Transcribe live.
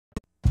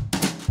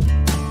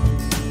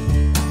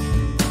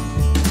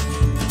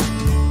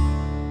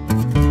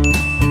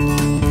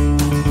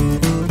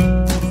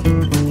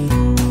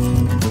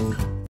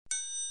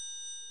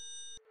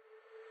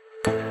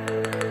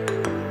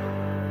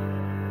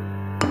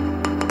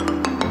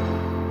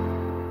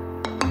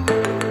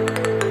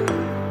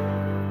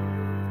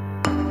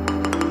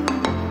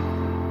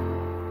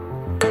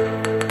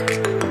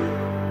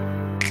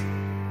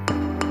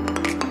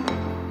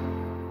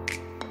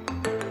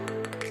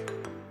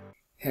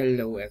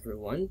Hello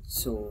everyone.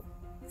 So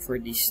for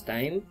this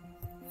time,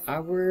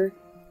 our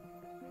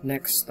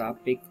next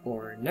topic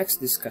or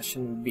next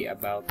discussion will be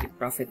about the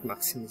profit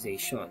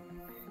maximization.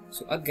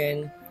 So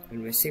again,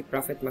 when we say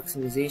profit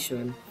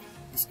maximization,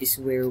 this is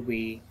where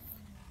we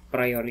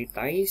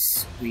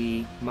prioritize,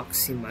 we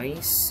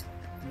maximize,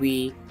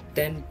 we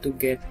tend to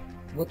get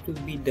what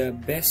will be the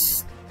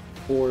best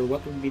or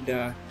what will be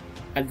the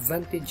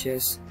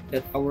advantages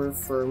that our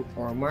firm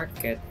or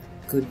market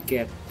could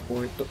get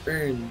or to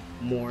earn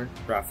more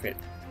profit.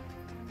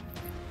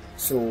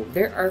 So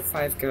there are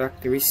 5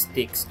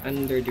 characteristics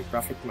under the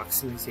profit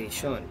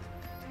maximization.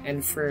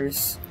 And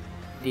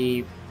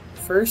the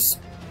first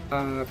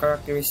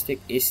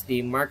characteristic is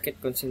the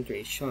market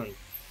concentration,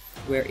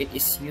 where it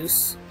is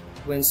used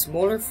when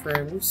smaller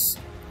firms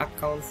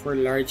account for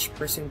large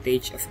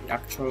percentage of the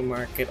actual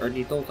market or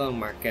the total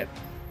market.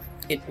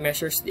 It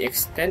measures the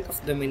extent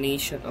of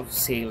domination of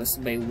sales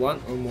by one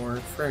or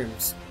more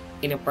firms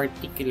in a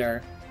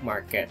particular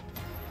market.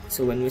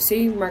 So when we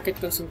say market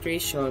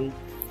concentration,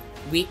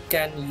 we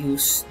can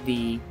use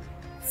the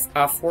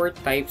 4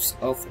 types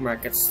of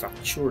market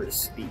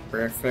structures: the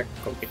perfect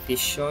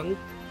competition,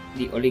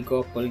 the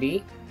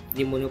oligopoly,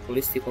 the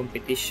monopolistic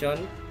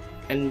competition,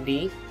 and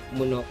the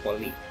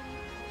monopoly.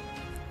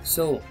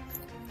 So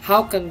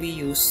how can we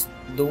use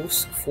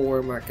those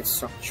 4 market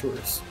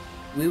structures?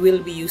 We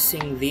will be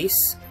using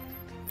this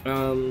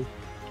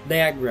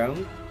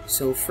diagram.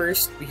 So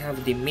first we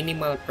have the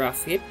minimal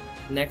profit,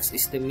 next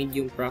is the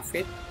medium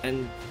profit,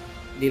 and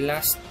the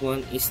last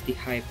one is the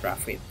high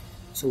profit.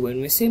 So when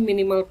we say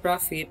minimal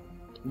profit,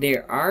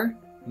 there are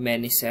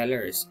many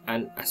sellers,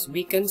 and as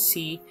we can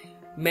see,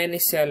 many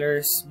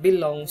sellers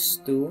belongs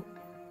to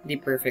the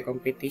perfect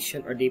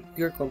competition or the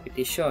pure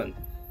competition,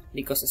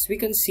 because as we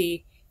can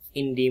see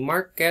in the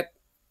market,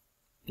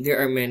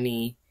 there are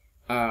many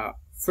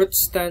fruit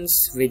stands,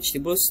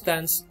 vegetable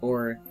stands,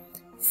 or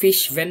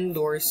fish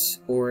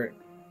vendors, or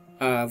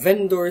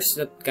vendors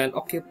that can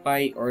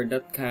occupy or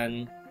that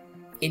can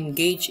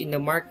engage in the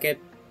market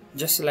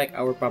just like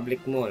our public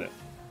mall.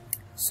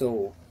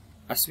 So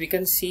as we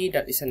can see,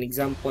 that is an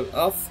example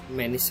of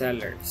many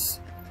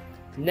sellers.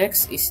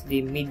 Next is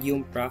the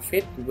medium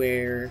profit,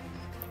 where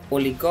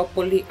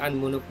oligopoly and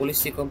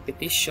monopolistic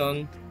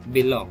competition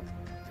belong.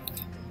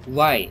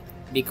 Why?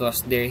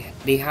 Because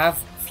they have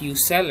few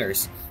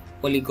sellers.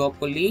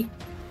 Oligopoly,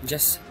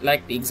 just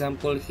like the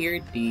example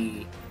here,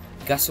 the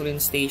gasoline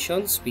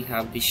stations, we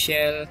have the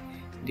Shell,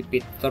 the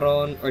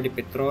Petron or the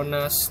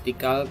Petronas, the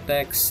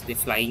Caltex, the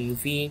Flying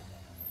V.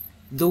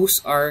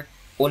 Those are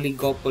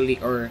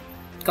oligopoly or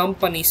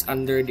companies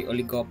under the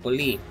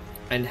oligopoly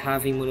and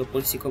having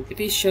monopolistic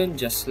competition,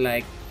 just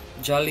like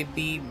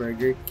Jollibee,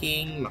 Burger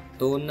King,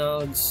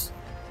 McDonald's,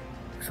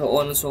 so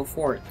on and so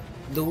forth.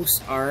 Those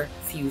are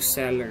few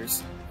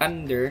sellers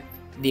under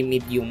the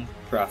medium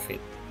profit.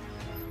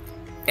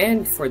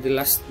 And for the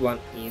last one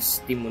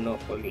is the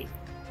monopoly.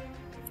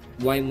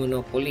 Why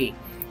monopoly?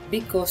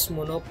 Because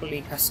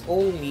monopoly has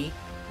only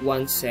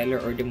one seller,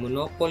 or the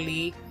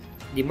monopoly,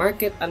 the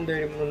market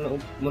under the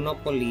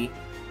monopoly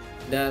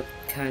that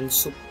can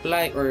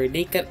supply, or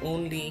they can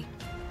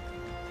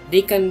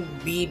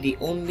be the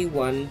only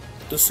one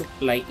to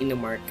supply in the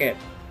market,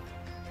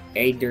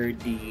 either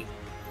the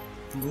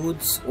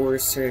goods or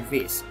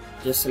service,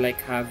 just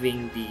like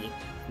having the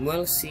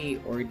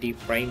MLC or the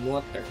Prime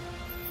Water.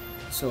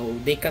 So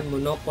they can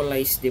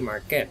monopolize the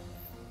market,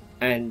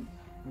 and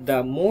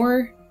the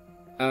more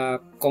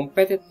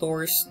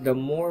competitors, the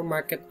more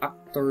market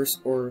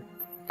actors, or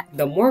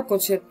the more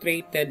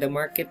concentrated the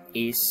market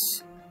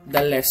is,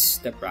 the less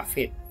the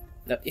profit.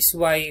 That is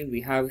why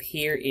we have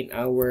here in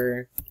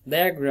our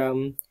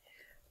diagram,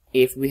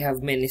 if we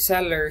have many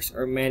sellers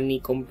or many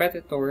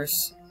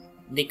competitors,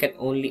 they can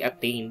only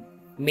attain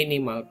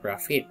minimal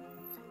profit.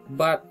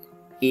 But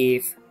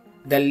if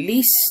the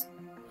least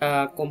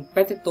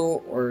competitor,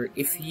 or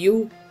if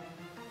you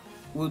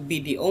would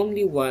be the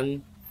only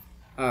one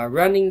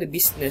running the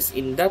business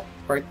in that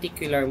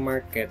particular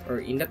market or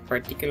in that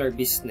particular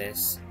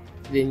business,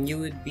 then you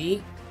would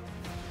be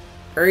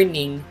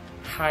earning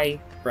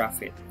high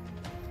profit.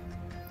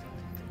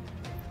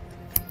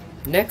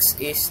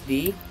 Next is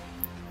the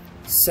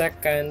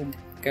second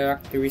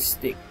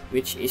characteristic,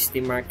 which is the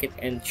market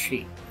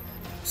entry.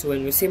 So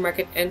when we say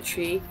market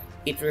entry,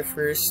 it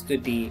refers to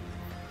the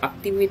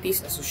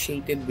activities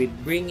associated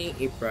with bringing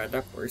a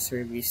product or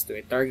service to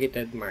a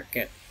targeted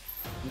market.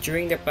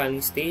 During the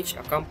planning stage,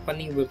 a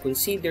company will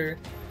consider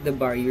the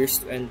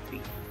barriers to entry.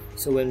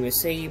 So when we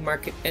say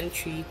market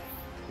entry,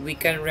 we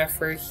can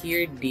refer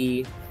here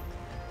the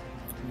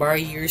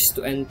barriers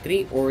to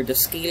entry or the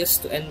scales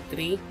to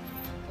entry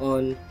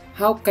on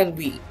how can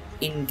we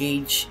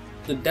engage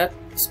to that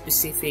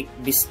specific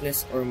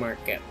business or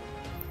market.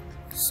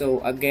 So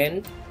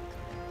again,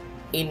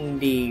 in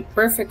the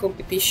perfect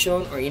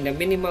competition or in the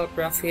minimal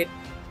profit,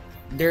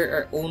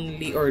 there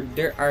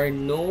are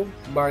no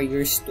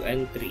barriers to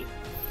entry.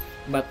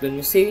 But when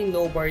we say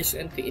no barriers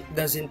to entry, it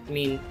doesn't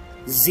mean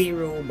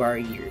zero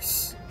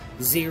barriers,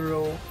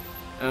 zero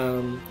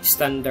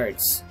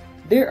standards.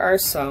 there are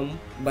some,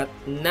 but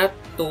not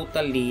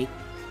totally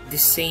the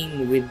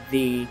same with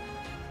the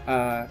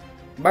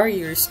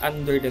barriers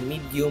under the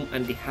medium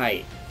and the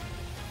high.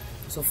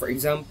 So for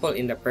example,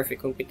 in the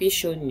perfect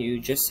competition, you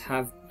just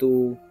have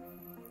to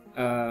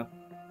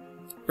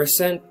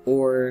present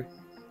or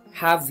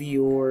have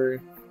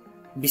your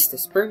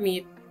business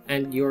permit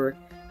and your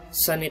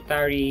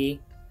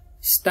sanitary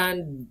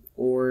stand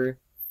or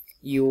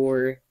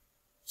your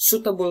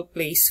suitable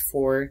place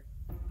for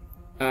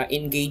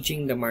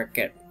engaging the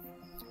market.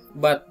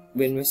 But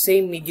when we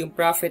say medium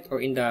profit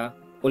or in the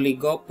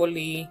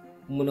oligopoly,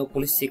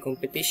 monopolistic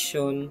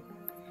competition,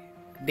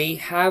 they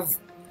have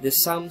the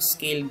some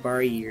scale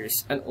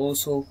barriers, and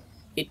also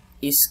it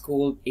is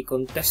called a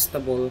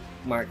contestable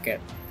market,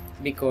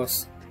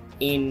 because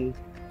in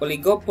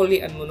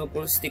oligopoly and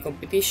monopolistic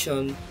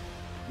competition,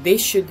 they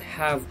should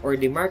have, or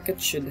the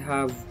market should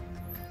have,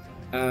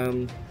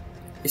 a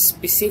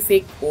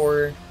specific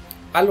or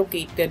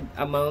allocated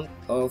amount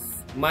of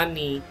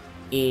money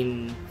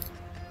in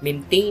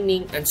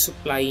maintaining and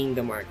supplying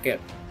the market.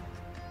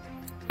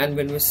 And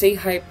when we say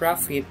high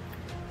profit,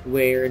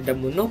 where the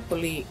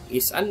monopoly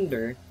is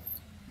under,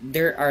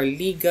 there are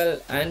legal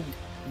and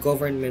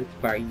government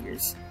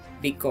barriers,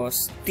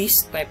 because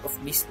this type of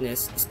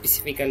business,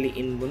 specifically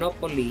in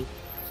monopoly,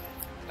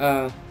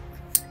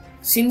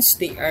 since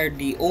they are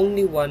the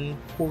only one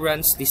who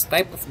runs this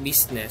type of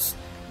business,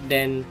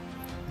 then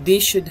they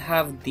should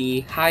have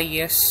the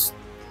highest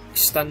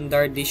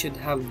standard, they should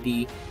have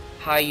the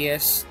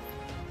highest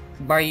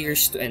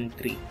barriers to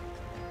entry.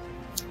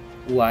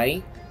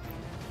 Why?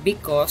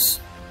 Because,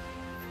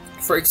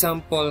 for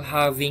example,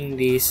 having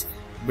this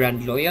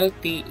brand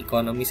loyalty,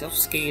 economies of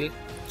scale,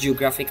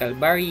 geographical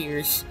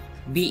barriers,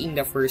 being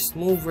the first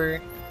mover,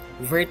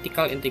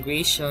 vertical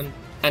integration,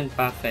 and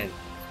patent.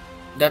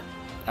 That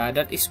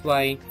is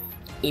why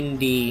in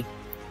the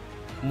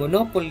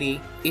monopoly,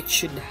 it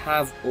should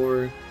have,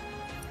 or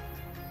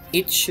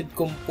it should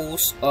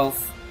compose of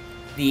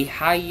the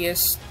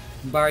highest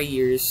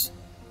barriers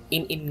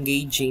in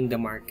engaging the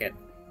market,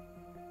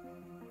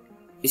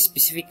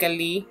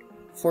 specifically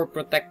for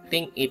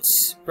protecting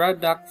its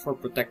product, for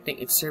protecting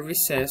its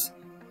services,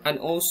 and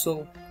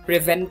also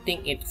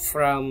preventing it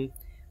from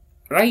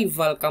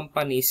rival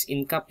companies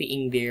in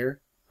copying their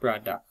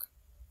product.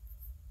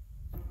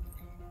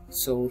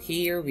 So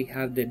here we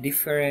have the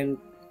different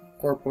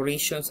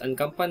corporations and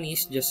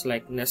companies, just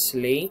like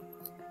Nestle,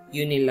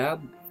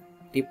 Unilab,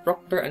 the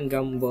Procter &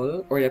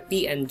 Gamble, or the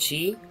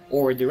P&G,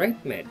 or the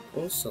RightMed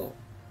also.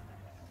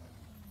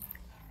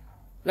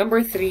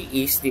 Number 3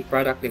 is the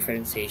product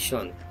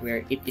differentiation,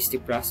 where it is the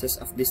process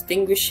of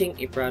distinguishing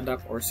a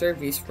product or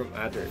service from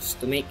others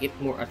to make it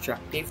more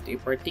attractive to a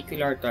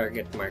particular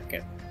target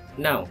market.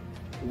 Now,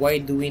 why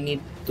do we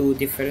need to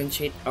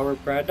differentiate our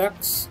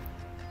products?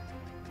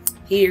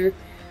 Here,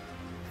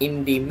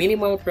 in the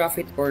minimal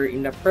profit or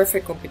in the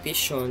perfect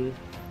competition,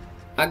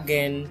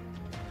 again,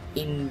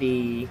 in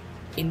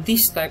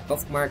this type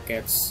of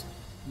markets,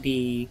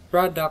 the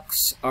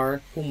products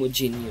are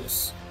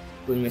homogeneous.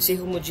 When we say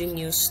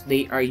homogeneous,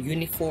 they are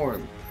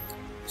uniform.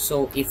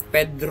 So if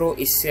Pedro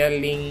is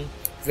selling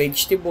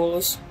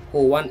vegetables,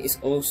 Juan is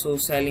also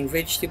selling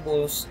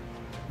vegetables,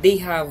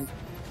 they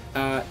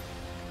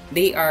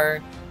are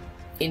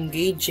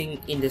engaging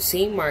in the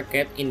same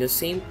market, in the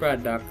same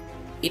product.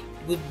 It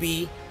would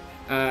be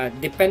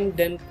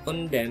dependent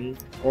on them,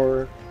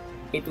 or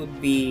it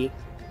would be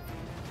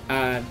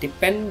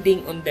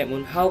depending on them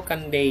on how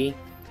can they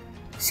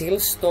sell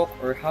stock,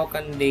 or how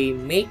can they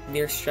make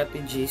their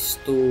strategies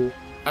to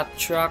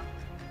attract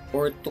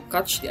or to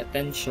catch the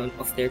attention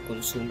of their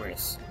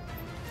consumers.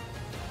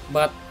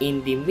 But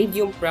in the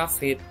medium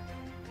profit,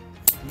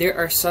 there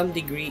are some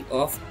degree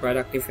of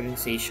product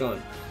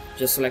differentiation,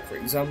 just like for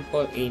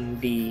example in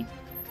the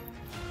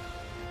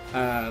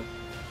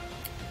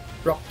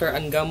Procter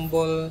 &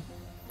 Gamble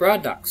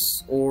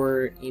products,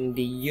 or in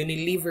the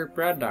Unilever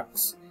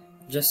products,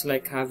 just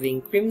like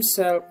having Cream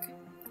Silk,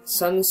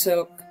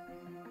 Sunsilk,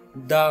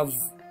 Dove,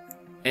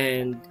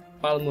 and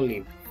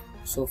Palmolive.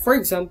 So for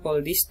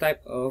example, this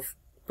type of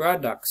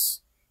products,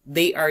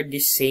 they are the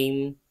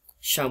same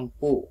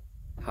shampoo.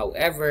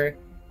 However,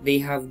 they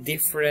have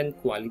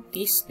different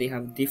qualities, they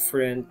have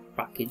different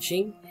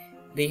packaging,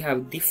 they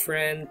have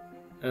different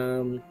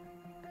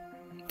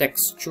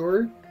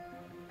texture.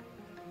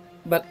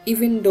 But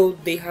even though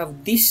they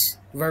have these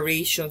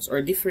variations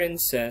or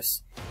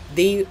differences,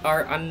 they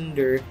are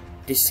under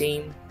the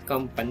same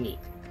company.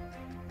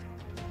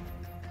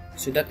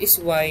 So that is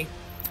why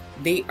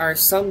they are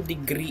some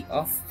degree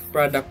of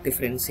product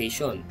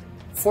differentiation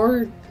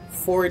for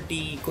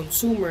the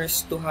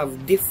consumers to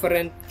have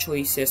different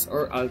choices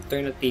or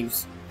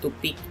alternatives to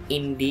pick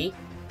in the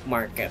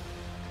market.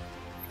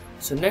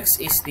 So next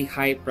is the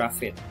high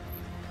profit,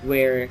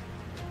 where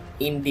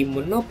in the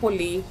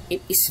monopoly,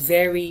 it is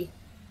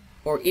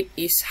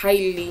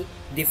highly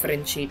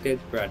differentiated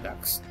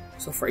products.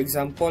 So for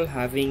example,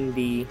 having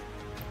the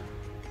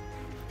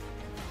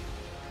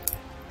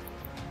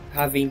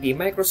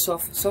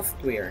Microsoft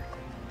software.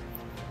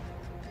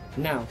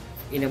 Now,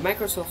 In a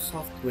Microsoft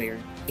software,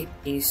 it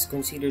is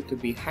considered to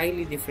be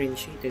highly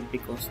differentiated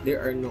because there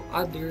are no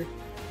other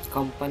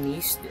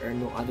companies, there are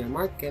no other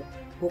market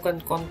who can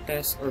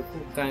contest or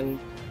who can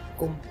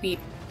compete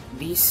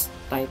this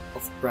type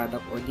of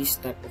product or this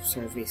type of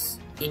service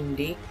in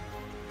the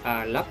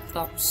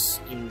laptops,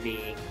 in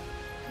the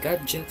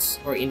gadgets,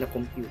 or in the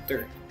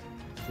computer.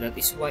 That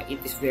is why it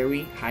is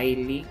very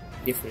highly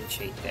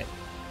differentiated.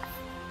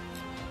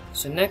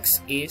 So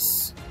next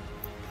is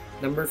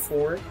number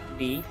 4,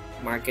 the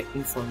market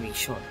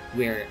information,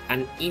 where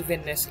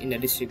unevenness in the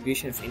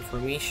distribution of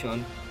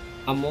information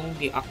among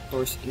the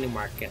actors in the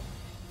market.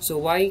 So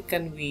why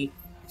can we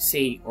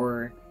say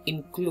or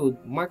include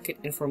market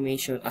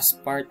information as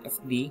part of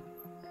the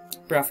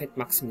profit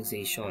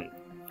maximization?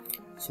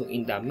 So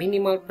in the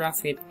minimal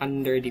profit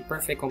under the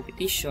perfect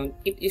competition,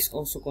 it is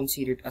also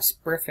considered as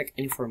perfect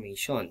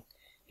information,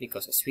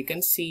 because as we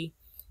can see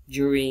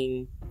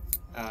during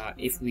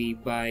if we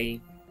buy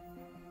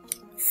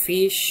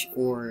fish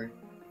or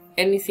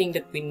anything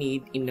that we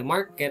need in the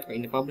market or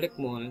in the public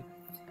mall,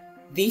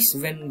 these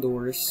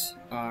vendors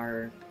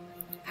are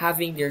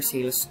having their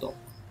sales stock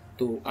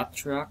to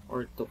attract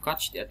or to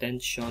catch the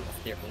attention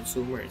of their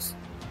consumers.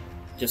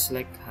 Just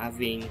like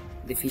having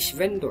the fish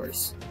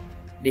vendors,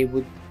 they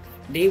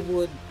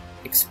would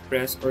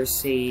express or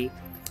say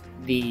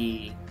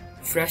the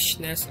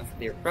freshness of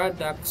their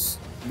products,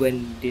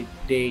 when did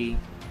they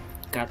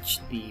catch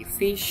the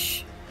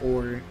fish,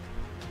 or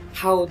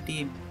how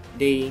did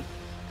they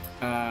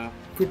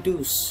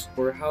produce,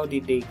 or how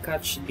did they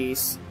catch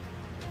these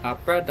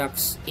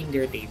products in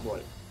their table.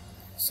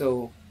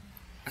 So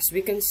as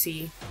we can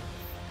see,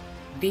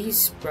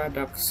 these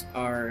products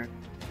are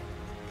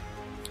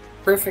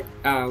perfect.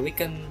 We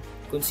can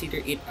consider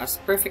it as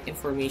perfect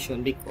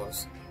information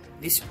because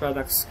these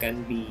products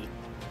can be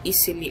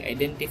easily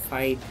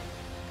identified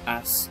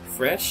as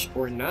fresh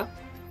or not,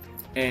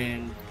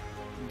 and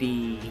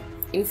the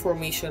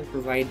information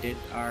provided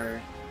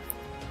are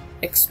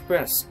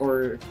expressed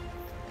or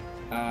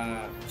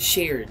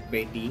shared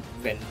by the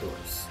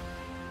vendors.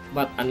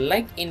 But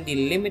unlike in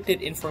the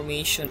limited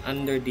information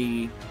under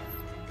the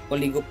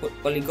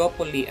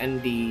oligopoly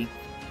and the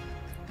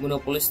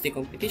monopolistic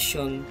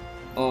competition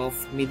of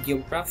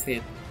medium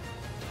profit,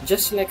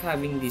 just like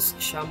having this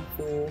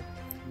shampoo,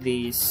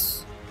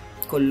 this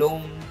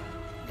cologne,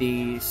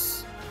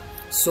 this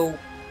soap,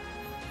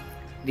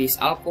 this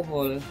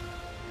alcohol,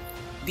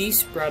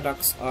 these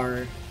products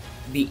are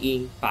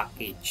being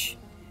packaged.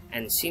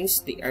 And since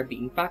they are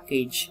being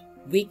packaged,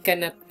 we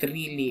cannot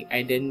really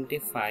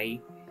identify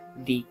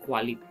the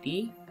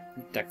quality,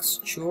 the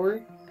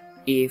texture,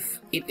 if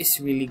it is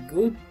really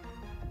good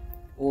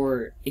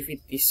or if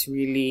it is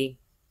really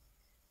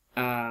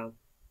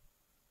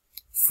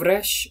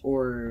fresh,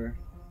 or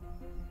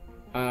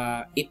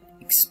it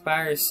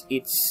expires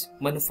its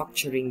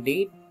manufacturing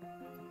date.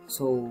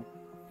 So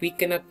we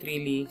cannot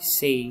really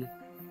say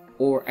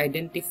or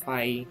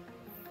identify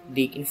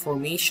the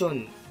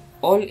information,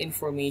 all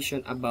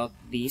information about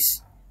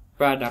these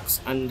products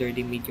under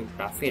the medium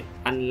profit,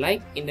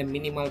 unlike in the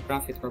minimal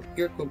profit or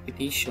pure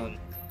competition,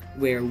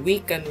 where we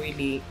can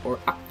really or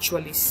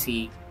actually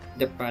see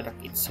the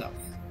product itself.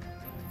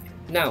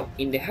 Now,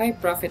 in the high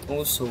profit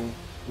also,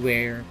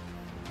 where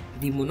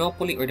the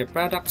monopoly or the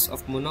products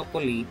of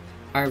monopoly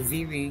are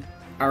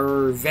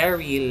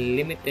very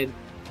limited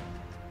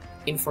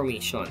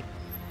information.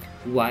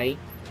 Why?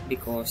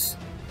 Because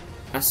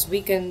as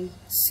we can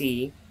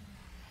see,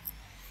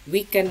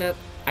 we cannot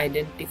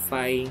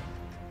identify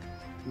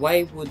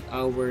why would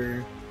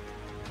our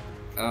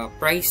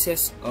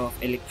prices of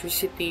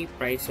electricity,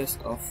 prices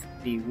of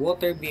the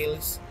water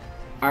bills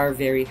are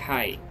very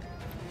high.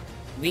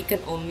 We can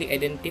only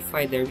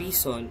identify the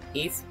reason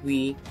if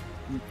we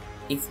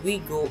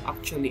go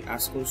actually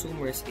as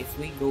consumers, if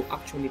we go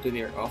actually to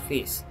their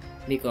office,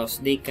 because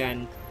they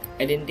can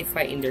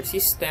identify in their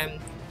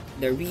system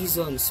the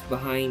reasons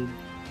behind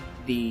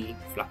the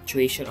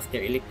fluctuation of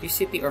their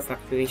electricity or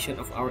fluctuation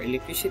of our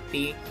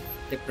electricity,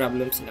 the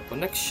problems in the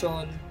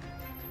connection.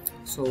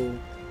 So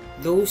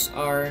those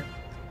are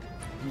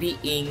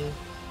being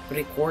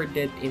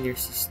recorded in their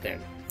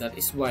system. That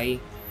is why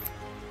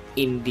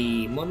in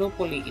the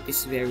monopoly it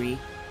is very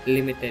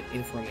limited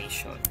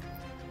information.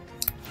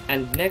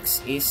 And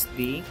next is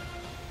the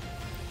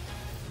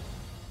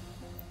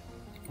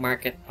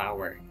market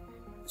power.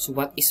 So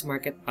what is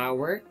market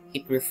power?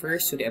 It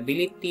refers to the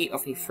ability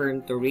of a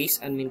firm to raise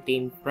and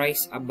maintain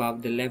price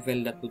above the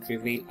level that would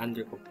prevail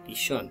under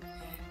competition.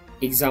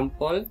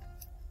 Example,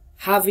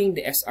 having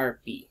the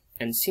SRP.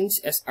 And since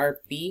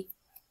SRP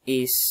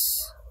is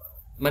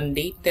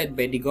mandated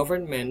by the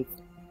government,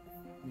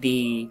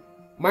 the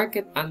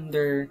market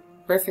under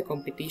perfect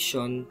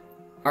competition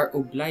are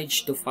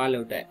obliged to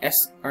follow the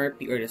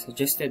SRP or the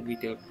suggested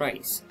retail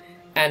price.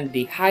 And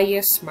the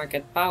highest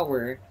market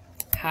power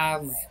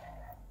have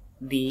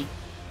the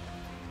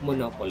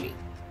monopoly.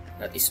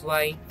 That is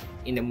why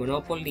in the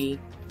monopoly,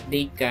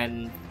 they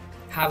can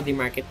have the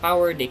market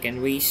power, they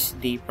can raise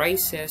the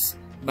prices,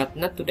 but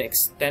not to the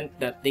extent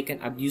that they can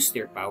abuse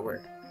their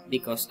power.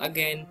 Because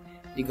again,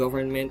 the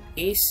government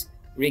is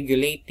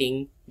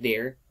regulating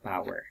their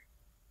power.